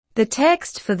The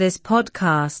text for this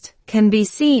podcast can be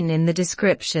seen in the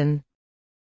description.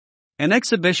 An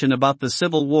exhibition about the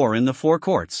Civil War in the Four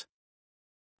Courts.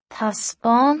 Tá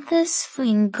spántas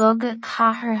faoin gogad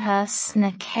cathartha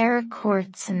sna ceithre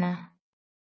cuairteanna.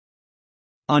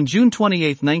 On June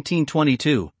 28,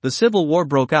 1922, the Civil War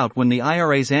broke out when the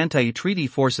IRA's anti-treaty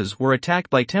forces were attacked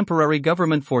by temporary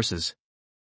government forces.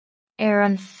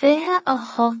 An 28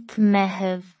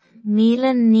 Meitheamh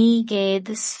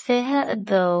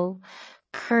 1922,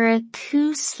 cuireadh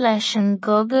tús leis an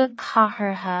gogad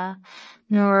cathartha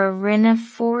nuair a rinne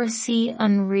fórsaí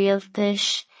an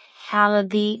rialtais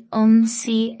shealadí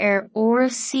ionsaí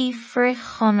órsaí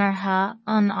frithchonartha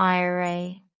an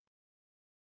IRA.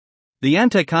 The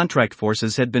anti-contract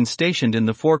forces had been stationed in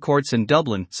the Four Courts in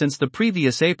Dublin since the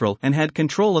previous April and had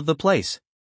control of the place.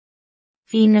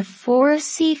 Bhí na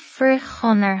fórsaí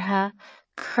frithchonartha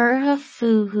curtha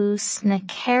futhús na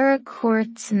ceithre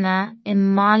cuairteanna I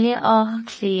Mbaile Átha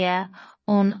Cliath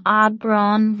ón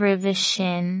Aibreán roimhe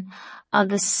sin,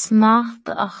 agus smacht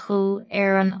acu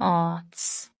an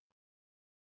áit.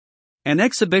 An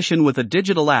exhibition with a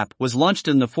digital app was launched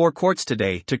in the Four Courts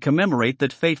today to commemorate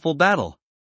that fateful battle.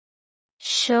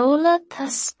 Seoladh tá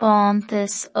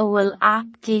spántas ó bhfuil app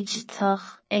digitach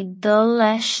ag dul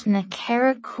leis na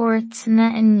ceithre cuairteanna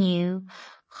inniu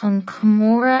chun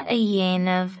comóradh a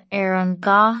dhéanamh an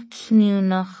gach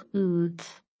cnúnach úd.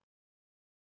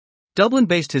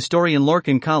 Dublin-based historian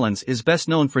Lorcan Collins is best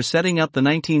known for setting up the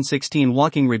 1916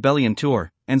 Walking Rebellion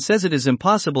tour, and says it is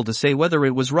impossible to say whether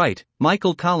it was right.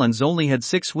 Michael Collins only had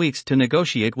 6 weeks to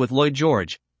negotiate with Lloyd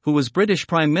George, who was British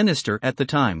Prime Minister at the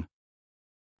time.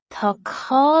 Tá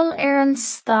cáil an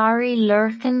stairií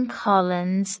Lorcan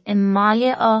Collins I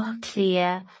Mbaile Átha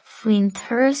Cliath faoin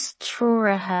turas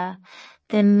trúirithe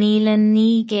de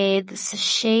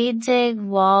 1916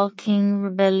 Walking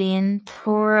Rebellion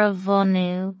tóra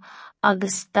bhunú,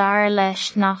 agus dar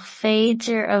leis nach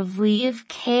féidir a bhuíomh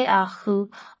cé acu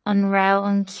an rogh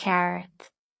an ceart.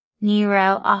 Ní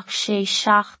raibh ach sé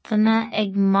seachtaine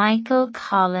ag Michael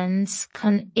Collins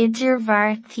chun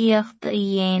idirbheartaíocht a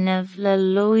dhéanamh le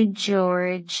Lloyd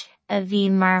George a bhí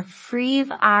mar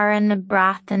phríomh-aire na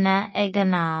Breataine ag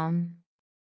an am.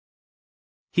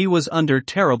 He was under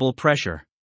terrible pressure.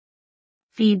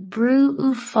 Bhí brú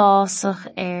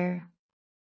uafásach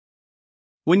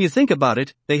When you think about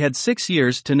it, they had 6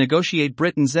 years to negotiate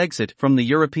Britain's exit from the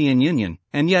European Union,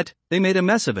 and yet, they made a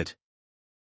mess of it.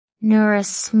 Nuair a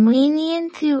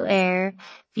smaoiníonn tú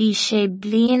bhí sé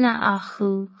bliana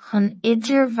acu chun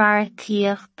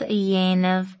idirbheartaíocht a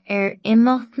dhéanamh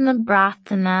imeacht na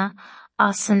Breataine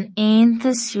as an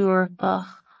Aontas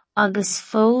Eorpach, agus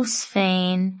fós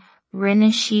féin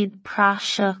rinne siad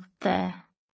práiseach de.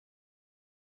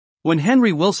 When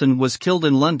Henry Wilson was killed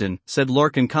in London, said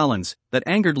Lorcan Collins, that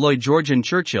angered Lloyd George and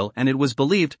Churchill, and it was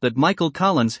believed that Michael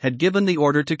Collins had given the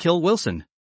order to kill Wilson.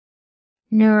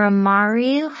 Nuair a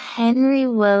maraíodh Henry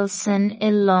Wilson I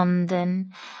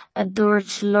London, a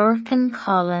dúirt Lorcan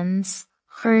Collins,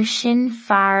 chuir sin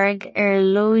farraig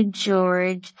Lloyd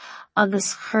George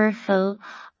agus Churchill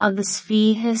agus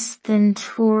bhíothas den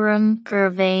túram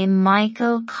gur bheith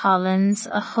Michael Collins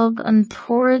a thug an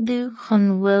tóradú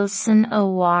chun Wilson a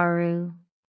mharú.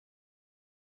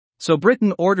 So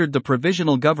Britain ordered the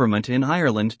provisional government in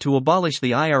Ireland to abolish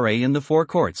the IRA in the Four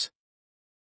Courts.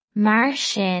 Mar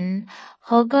sin,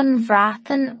 thug an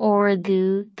bhreatain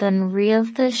ordú don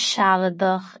rialtas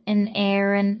shealadach in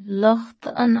éireann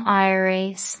lucht an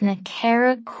IRA sna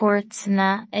ceithre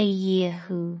cuairteanna a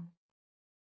dhéadú.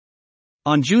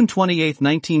 On June 28,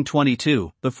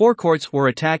 1922, the Four Courts were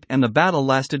attacked and the battle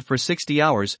lasted for 60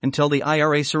 hours until the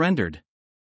IRA surrendered.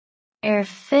 28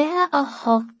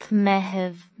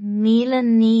 Meitheamh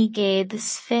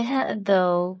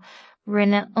 1922,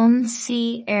 rinne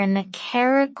ionsaí na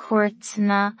ceithre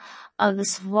cuairteanna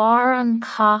agus mhar an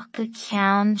cacha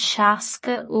ceann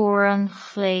 60 uair an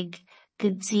chloig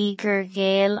go dtí gur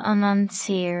ghaol an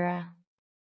tíre.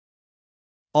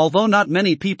 Although not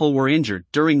many people were injured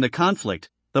during the conflict,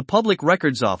 the Public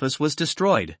Records Office was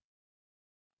destroyed.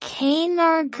 Cé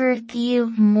nár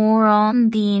gcuirtíodh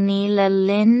mórán daoine le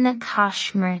linn na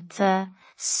Caismearta,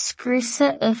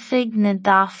 scriosadh oifig na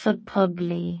dafa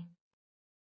poiblí.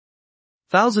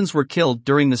 Thousands were killed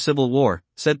during the Civil War,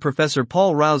 said Professor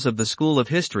Paul Rouse of the School of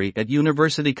History at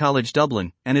University College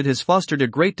Dublin, and it has fostered a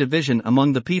great division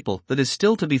among the people that is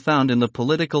still to be found in the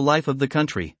political life of the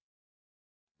country.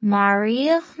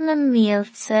 Maraíodh na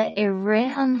mílte I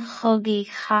rith an chogaí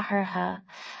cathartha,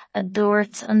 a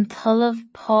dúirt an talamh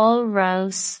Paul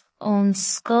Rouse ón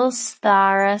Scoil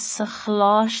Staire sa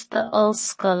chláiste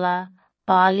Ollscoile,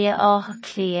 Baile Átha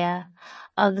Cliath,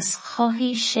 agus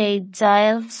chothí sé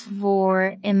dailt mhór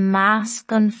I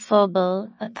measc an phobal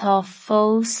atá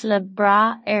fós le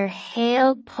brath ar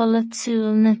shéal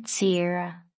polaitiúil na tíre.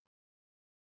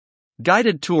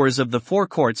 Guided tours of the four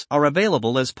courts are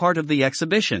available as part of the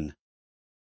exhibition.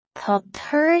 Tá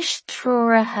turais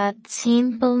triúraithe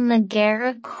timpeall na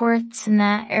ghearra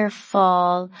cuairteanna ar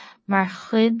fáil mar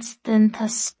chuid den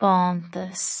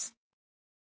taispeántas.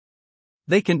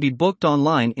 They can be booked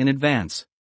online in advance.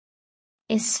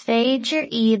 Is féidir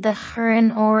iad a chur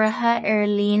an áirithe ar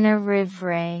líne roimh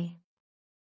ré.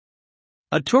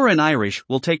 A tour in Irish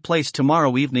will take place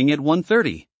tomorrow evening at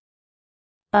 1:30.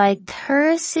 Ba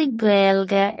turas I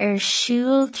Gaeilge ar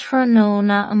siúl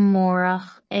tróna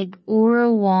amórach ag uair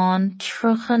amháin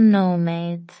tríocha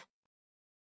nóiméad.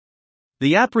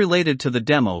 The app related to the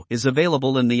demo is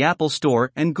available in the Apple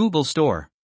Store and Google Store.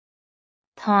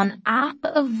 Tá an app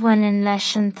a bhaineann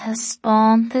leis an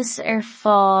taispeántas ar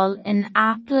fáil in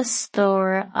Apple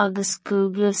Store agus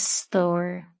Google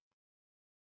Store.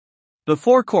 The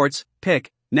four courts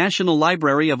pick National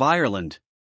Library of Ireland.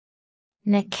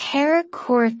 Na ceithre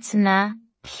cuairteanna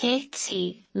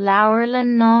Pictí Leabhar le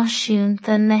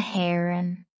Náisiúnta na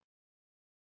hÉireann.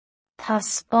 Tá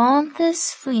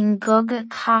spántas faoin gcogadh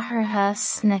cathairtha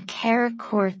sna ceithre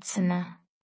cuairteanna.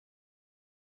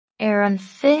 Ar an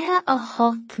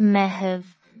 28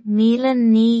 Meitheamh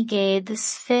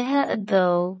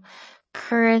 1922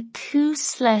 cuireadh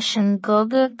tús leis an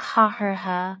gcogadh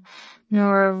cathairtha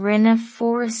nuair a rinne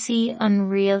fórsaí an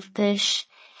rialtais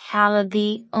shealadí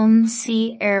ionsaí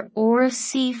ar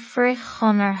órsaí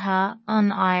frithchonartha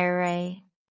an IRA.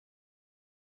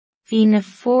 Bhí na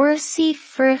fórsaí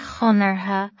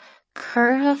frithchonartha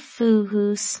curtha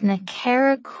fúthús na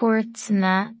ceithre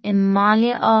cuairteanna I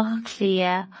Mbaile Átha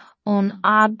Cliath ón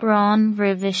Aibreán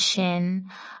roimhe sin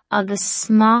agus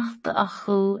smacht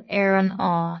acu ar an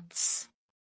áit.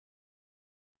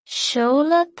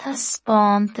 Seoladh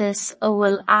taispeántas ó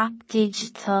bhfuil app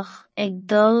digitalach ag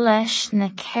dul leis na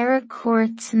ceithre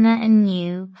cuairteanna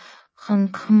inniu chun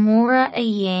comóradh a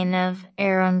dhéanamh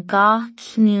ar an gach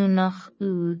cniúnach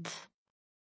úd.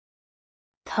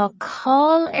 Tá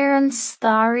cáil ar an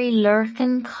staraí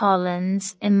Lurcan Collins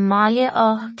I Mbaile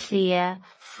Átha Cliath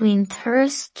faoin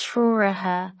turas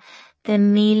triúraithe de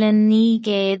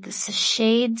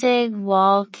 1916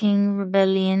 Walking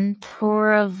Rebellion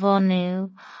Tóra Bhonú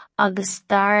agus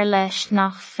dar leis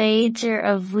nach féidir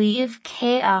a bhuíomh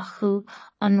cé acu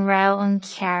an rogh an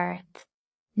ceart.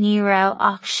 Ní raibh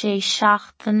ach sé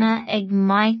seachtaine ag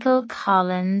Michael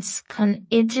Collins chun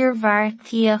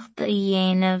idirbheartaíocht a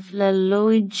dhéanamh le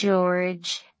Lloyd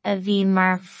George a bhí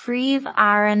mar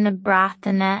phríomh-aire na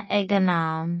Breataine ag an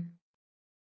am.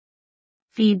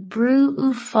 Bhí brú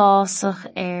uafásach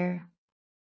air.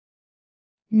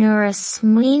 Nuair a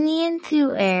smaoiníonn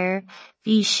tú air,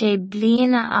 bhí sé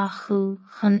bliana acu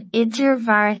chun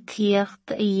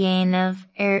idirbheartaíocht a dhéanamh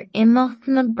ar imeacht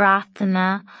na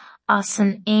Breataine as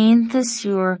an Aontas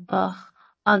Eorpach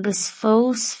agus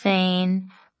fós féin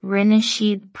rinne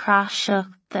siad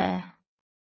práiseach de.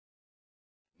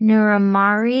 Nuair a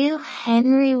maraíodh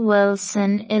Henry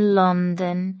Wilson I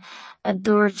London, a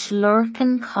dúirt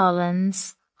Lurcan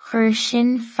Collins, chuir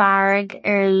sin farraig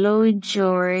ar Lloyd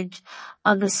George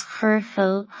agus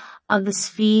churchill agus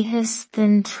bhíothas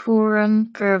den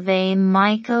túram gur bheadh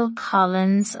Michael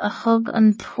Collins a thug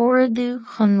an tóradú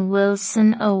chun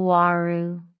Wilson a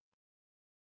mharú.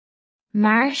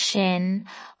 Mar sin,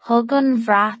 thug an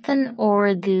bhreatain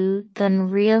ordú don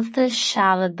rialtas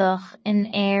sealadach in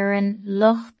Éireann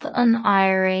lucht an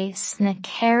IRA sna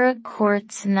ceithre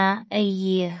cuairteanna a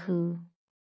dhéadú.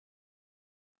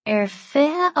 Ar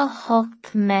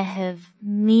 28 Meitheamh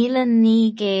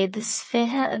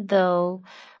 1922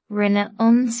 rinne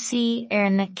ionsaí ar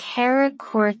na ceithre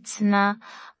cuairteanna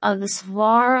agus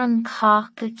mhar an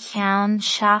cach go ceann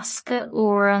 60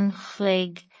 uair an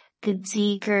chloig go dtí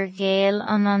gur géal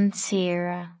an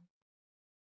tíre.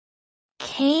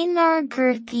 Cé nár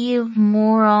gcuirtíodh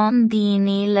mórán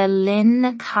daoine le linn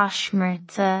na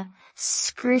Caismearta,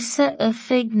 scriosadh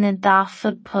oifig na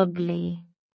dafa poiblí.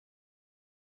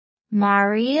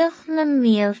 Maraíodh na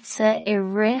mílta I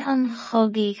rith an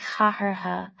chogaí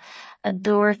cathairtha a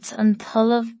dúirt an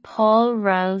talamh Paul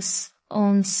Rouse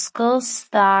ón Scoil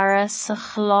Stara sa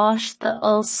chláiste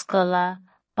Ollscoile,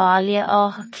 Baile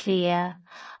Átha Cliath,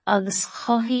 agus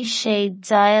chothí sé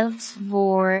dailt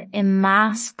mhór I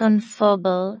measc an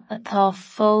phobal atá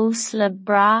fós le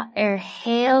brath ar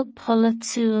shéal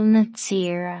polaitiúil na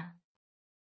tíre.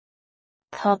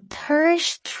 Tá turais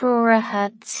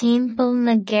triúraithe timpeall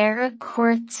na ghearra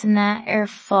cuairteanna ar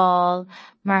fáil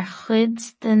mar chuid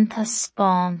den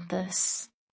taispeántas.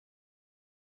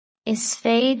 Is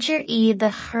féidir iad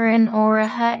a chur an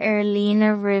áirithe líne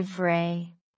roimh.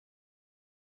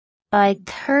 Ba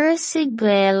turas I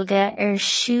Gaeilge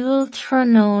siúl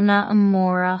tróna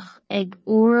amórach ag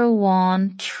uair amháin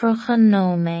tríocha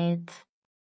nóiméad.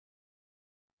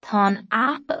 Tá an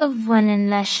app a bhaineann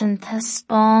leis an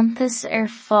taispeántas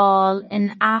fáil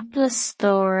in Apple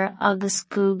Store agus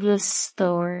Google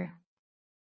Store.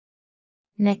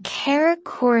 Na ceithre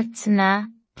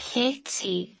cuairteanna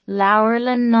Pictí leabhar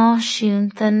le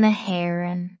náisiúnta na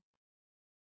hÉireann.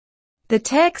 The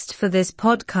text for this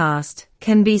podcast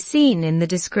can be seen in the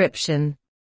description.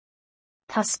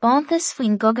 Tá spántas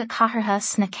faoin gogad cathartha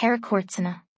sna ceithre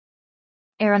cuairteanna.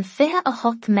 An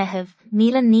 28 meitheamh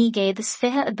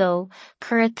 1922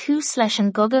 cuireadh tús leis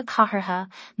an gogad cathartha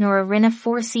nuair a rinne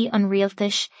fórsaí an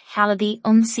rialtais shealadí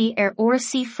ionsaí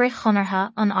uairsaí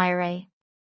frithchonartha an IRA.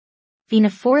 Bhí na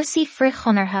fórsaí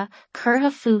frithchonartha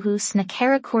curtha futhús na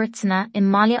ceithre cuairteanna I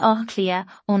Mbaile Átha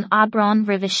Cliath ón aibreán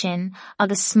roimhe sin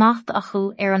agus smacht acu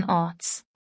an áit.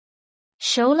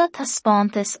 Seoladh tá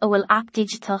spántas ó bhfuil app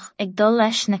digitalach ag dul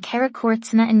leis na ceithre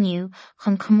cuairteanna inniu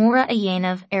chun comóra a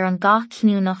dhéanamh an gach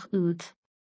cnúnach úd.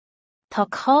 Tá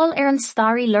cáil an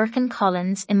stairií Lurcan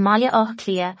Collins I Mbaile Átha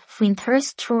Cliath faoin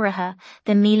turas trúirithe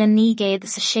de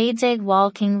 1916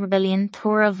 Walking Rebellion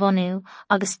Tóra Bhonú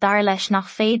agus dar leis nach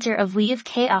féidir a bhuíomh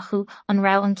cé acu an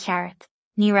rogh an ceart.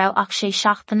 Ní raibh ach sé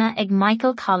seachtaine ag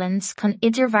Michael Collins chun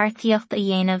idirbheartaíocht a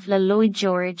dhéanamh le Lloyd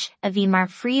George a bhí mar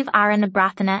phríomh-aire na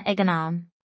Breataine ag an am.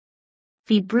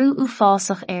 Bhí brú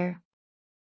uafásach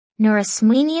Nuair a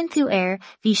smaoiníonn tú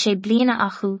bhí sé bliana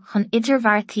acu chun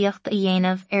idirbheartaíocht a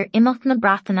dhéanamh imeacht na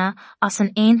Breataine as an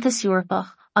Aontas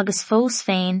Eorpach agus fós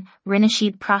féin rinne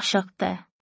siad praseachta.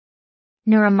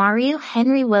 Nuair a maraíodh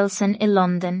Henry Wilson I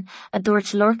London a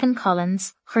dúirt Lurcan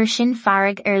Collins, chuir sin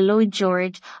farraig Lloyd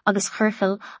George agus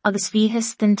churcail agus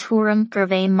bhíothas den túram gur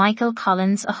bheith Michael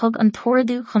Collins a thug an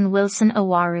tóradú chun Wilson a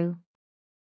mharú.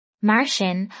 Mar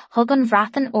sin, thug an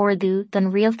bhreatain ordú don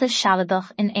rialtas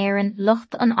shealadach in éireann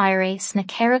lucht an IRA sna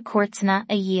ceithre cuairteanna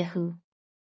a dhéadú.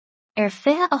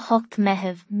 28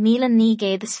 meitheamh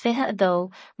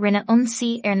 1922 rinne ionsaí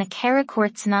na ceithre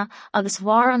cuairteanna agus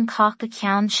mhar an cacha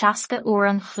ceann 60 uair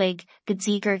an chloig go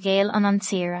dtí gur géal an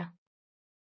tíre.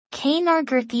 Cé nár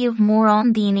gurtaíodh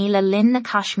mórán daoine le linn na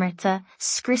Caismearta,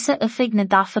 scriosadh oifig na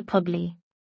dafa poiblí.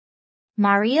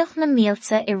 Maraíodh na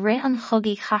mílta I rith an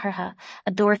chogaí cathartha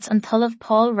a dúirt an talamh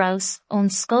Paul Rouse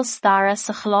ón Scoil Stara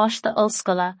sa choláiste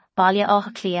Ollscoile, Baile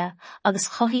Átha Cliath, agus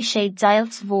chothí sé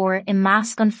dailt mhór I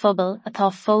measc an phobal atá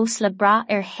fós le bra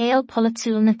héal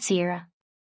polatúil na tíre.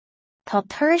 Tá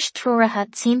turais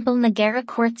trúirithe timpeall na geithre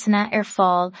cuairteanna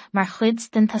fáil mar chuid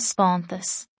den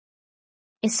taispeántas.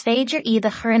 Is féidir iad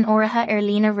a chur an áirithe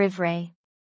líne roimh.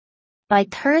 Ba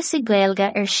turas I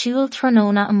Gaeilge siúl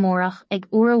tróna amórach ag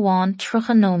uair amháin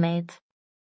tríocha nóiméad.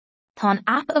 Tá an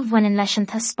app a bhaineann leis an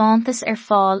taispeántas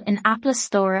fáil in Apple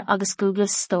Store agus Google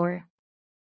Store.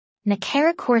 Na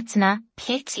ceithre cuairteanna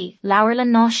Pictí leabhar le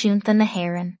náisiúnta na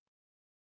hÉireann.